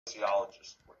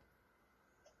sociologists would,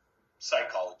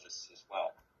 psychologists as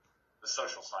well, the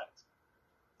social science.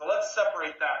 So let's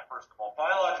separate that first of all.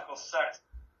 Biological sex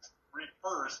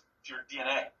refers to your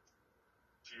DNA,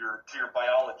 to your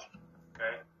biology.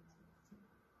 Okay.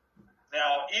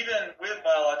 Now, even with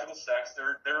biological sex,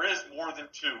 there is more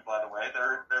than two, by the way.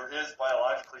 There is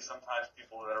biologically sometimes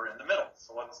people that are in the middle.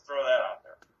 So let's throw that out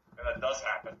there. Okay, that does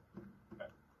happen. Okay.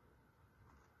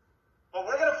 But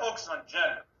we're going to focus on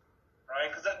gender, right?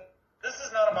 Because this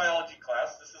is not a biology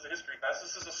class. This is a history class.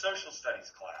 This is a social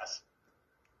studies class.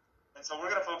 And so we're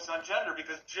going to focus on gender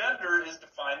because gender is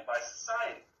defined by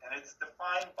society. And it's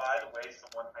defined by the way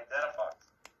someone identifies.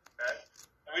 Okay?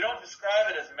 And we don't describe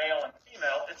it as male and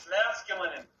female. It's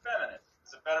masculine and feminine.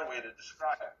 It's a better way to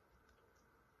describe it.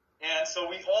 And so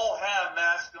we all have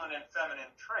masculine and feminine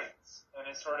traits. And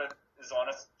it sort of is on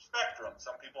a spectrum.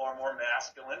 Some people are more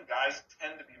masculine. Guys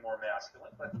tend to be more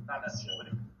masculine, but not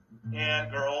necessarily.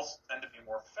 And girls tend to be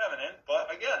more feminine.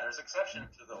 But again, there's exceptions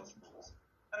to those rules.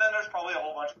 And then there's probably a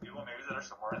whole bunch of people maybe that are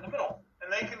somewhere in the middle.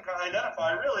 And they can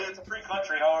identify, really, it's a free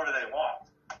country however they want.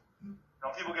 You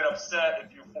know, people get upset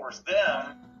if you force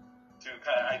them to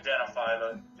kind of identify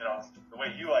the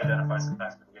way you identify.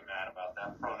 Sometimes people get mad about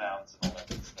that, pronouns and all that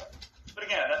good stuff. But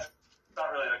again, that's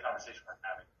not really the conversation we're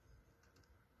having.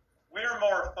 We're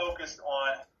more focused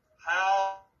on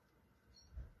how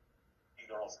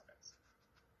girls and guys.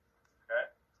 Okay?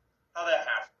 How that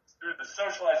happens. Through the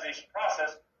socialization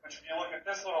process, which if you look at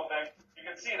this little thing, you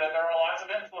can see that there are lots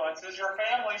of influences. Your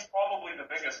family's probably the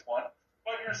biggest one,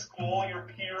 but your school, your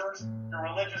peers, your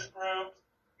religious groups,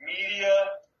 media,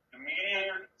 the media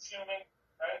you're consuming,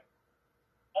 right?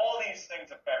 All these things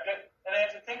affect it. And then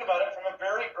if you think about it from a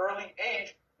very early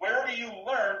age, where do you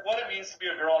learn what it means to be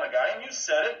a girl and a guy? And you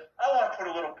said it. I want to put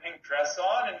a little pink dress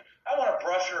on, and I want to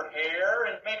brush her hair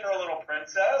and make her a little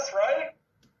princess, right?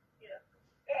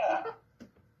 Yeah.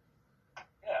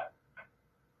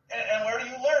 And where do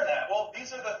you learn that? Well,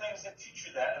 these are the things that teach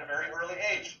you that at a very early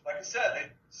age. Like I said, they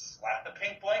slap the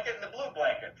pink blanket and the blue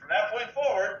blanket. From that point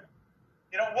forward,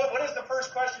 what is the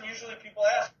first question usually people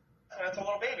ask when it's a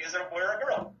little baby? Is it a boy or a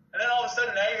girl? And then all of a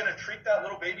sudden now you're going to treat that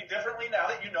little baby differently now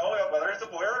that you know whether it's a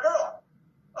boy or a girl.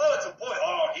 Oh, it's a boy.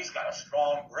 Oh, he's got a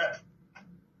strong grip.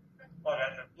 Look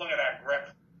at that grip.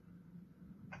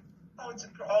 Oh, it's a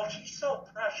girl. Oh, she's so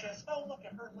precious. Oh, look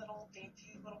at her little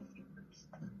dainty little fingers.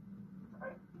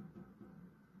 Right?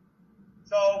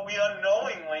 So we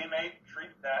unknowingly may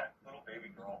treat that little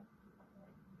baby girl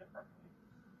differently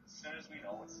as soon as we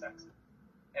know what sex is.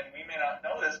 And we may not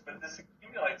know this, but this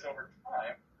accumulates over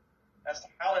time as to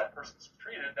how that person's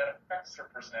treated. That affects their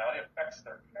personality, affects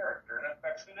their character, and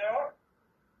affects who they are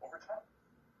over time.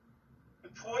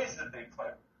 The toys that they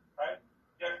play with, right?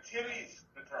 The activities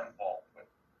that they're involved with.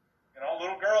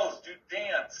 Little girls do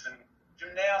dance and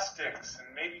gymnastics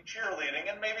and maybe cheerleading,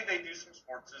 and maybe they do some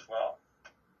sports as well.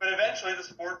 But eventually the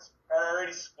sports are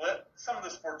already split. Some of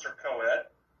the sports are co-ed.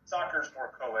 Soccer is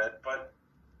more co-ed, but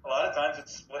a lot of times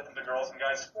it's split into girls and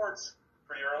guys sports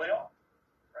pretty early on.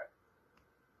 Right?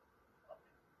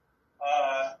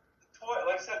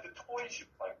 Like I said, the toys you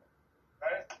play with,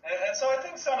 right? And so I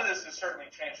think some of this has certainly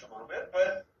changed a little bit,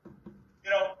 but,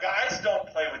 guys don't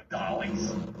play with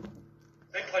dollies.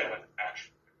 They play with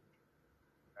action.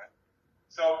 Okay?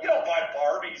 So you don't buy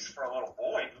Barbies for a little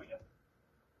boy, do you?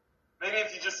 Maybe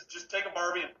if you just take a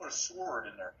Barbie and put a sword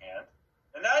in their hand,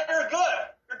 and now you're good.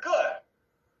 You're good.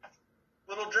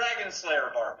 Little Dragon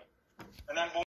Slayer Barbie. And then